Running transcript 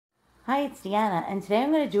Hi, it's Deanna, and today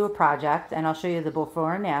I'm going to do a project, and I'll show you the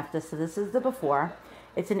before and after. So this is the before.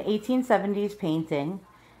 It's an 1870s painting,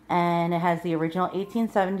 and it has the original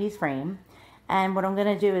 1870s frame. And what I'm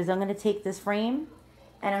going to do is I'm going to take this frame,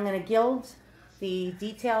 and I'm going to gild the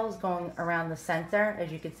details going around the center.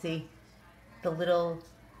 As you can see, the little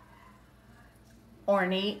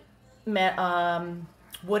ornate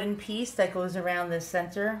wooden piece that goes around the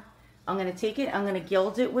center. I'm going to take it, I'm going to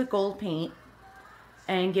gild it with gold paint,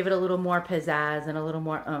 and give it a little more pizzazz and a little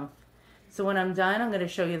more oomph. So when I'm done, I'm going to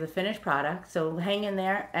show you the finished product. So hang in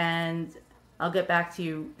there and I'll get back to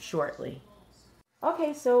you shortly.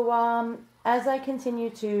 Okay, so as I continue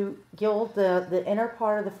to gild the inner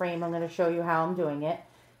part of the frame, I'm going to show you how I'm doing it.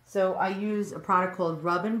 So I use a product called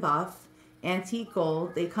Rub and Buff Antique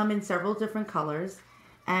Gold. They come in several different colors.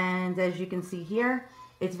 And as you can see here,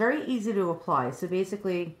 it's very easy to apply. So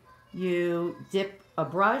basically, you dip a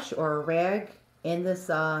brush or a rag in this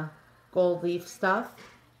gold leaf stuff,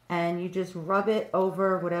 and you just rub it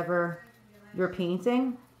over whatever you're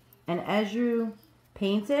painting. And as you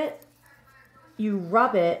paint it, you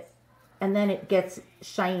rub it, and then it gets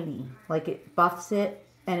shiny, like it buffs it,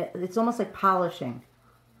 and it's almost like polishing.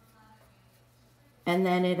 And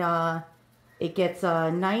then it gets a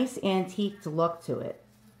nice antique look to it.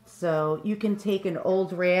 So you can take an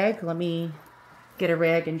old rag. Let me get a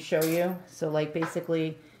rag and show you. So like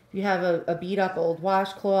basically, if you have a beat up old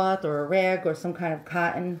washcloth or a rag or some kind of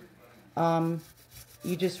cotton,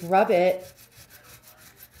 you just rub it,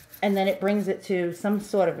 and then it brings it to some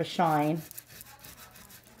sort of a shine.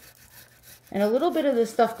 And a little bit of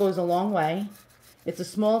this stuff goes a long way. It's a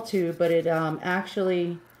small tube, but it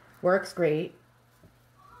actually works great.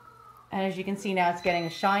 And as you can see now, it's getting a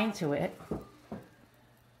shine to it.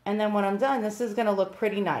 And then when I'm done, this is going to look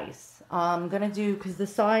pretty nice. I'm going to do, because the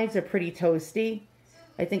sides are pretty toasty,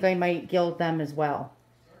 I think I might gild them as well.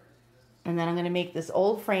 And then I'm going to make this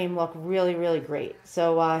old frame look really, really great.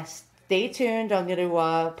 So stay tuned. I'm going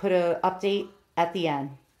to put an update at the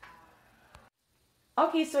end.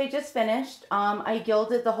 Okay, so I just finished. I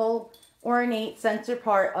gilded the whole ornate center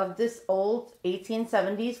part of this old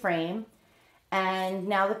 1870s frame. And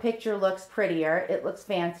now the picture looks prettier. It looks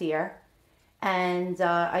fancier. And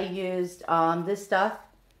I used this stuff,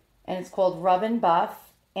 and it's called Rub and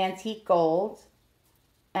Buff Antique Gold.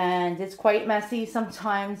 And it's quite messy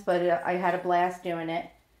sometimes, but I had a blast doing it.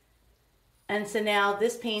 And so now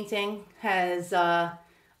this painting has a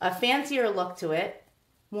fancier look to it,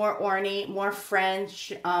 more ornate, more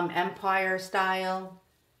French Empire style.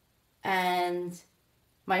 And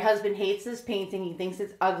my husband hates this painting. He thinks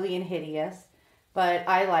it's ugly and hideous, but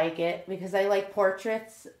I like it because I like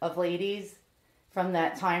portraits of ladies from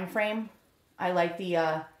that time frame. I like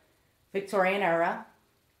the Victorian era.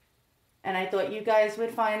 And I thought you guys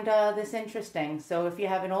would find this interesting. So if you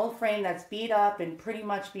have an old frame that's beat up and pretty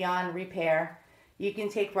much beyond repair, you can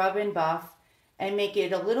take Rub and Buff and make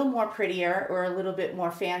it a little more prettier or a little bit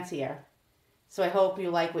more fancier. So I hope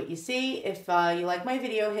you like what you see. If you like my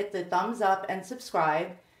video, hit the thumbs up and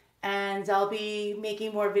subscribe. And I'll be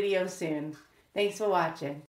making more videos soon. Thanks for watching.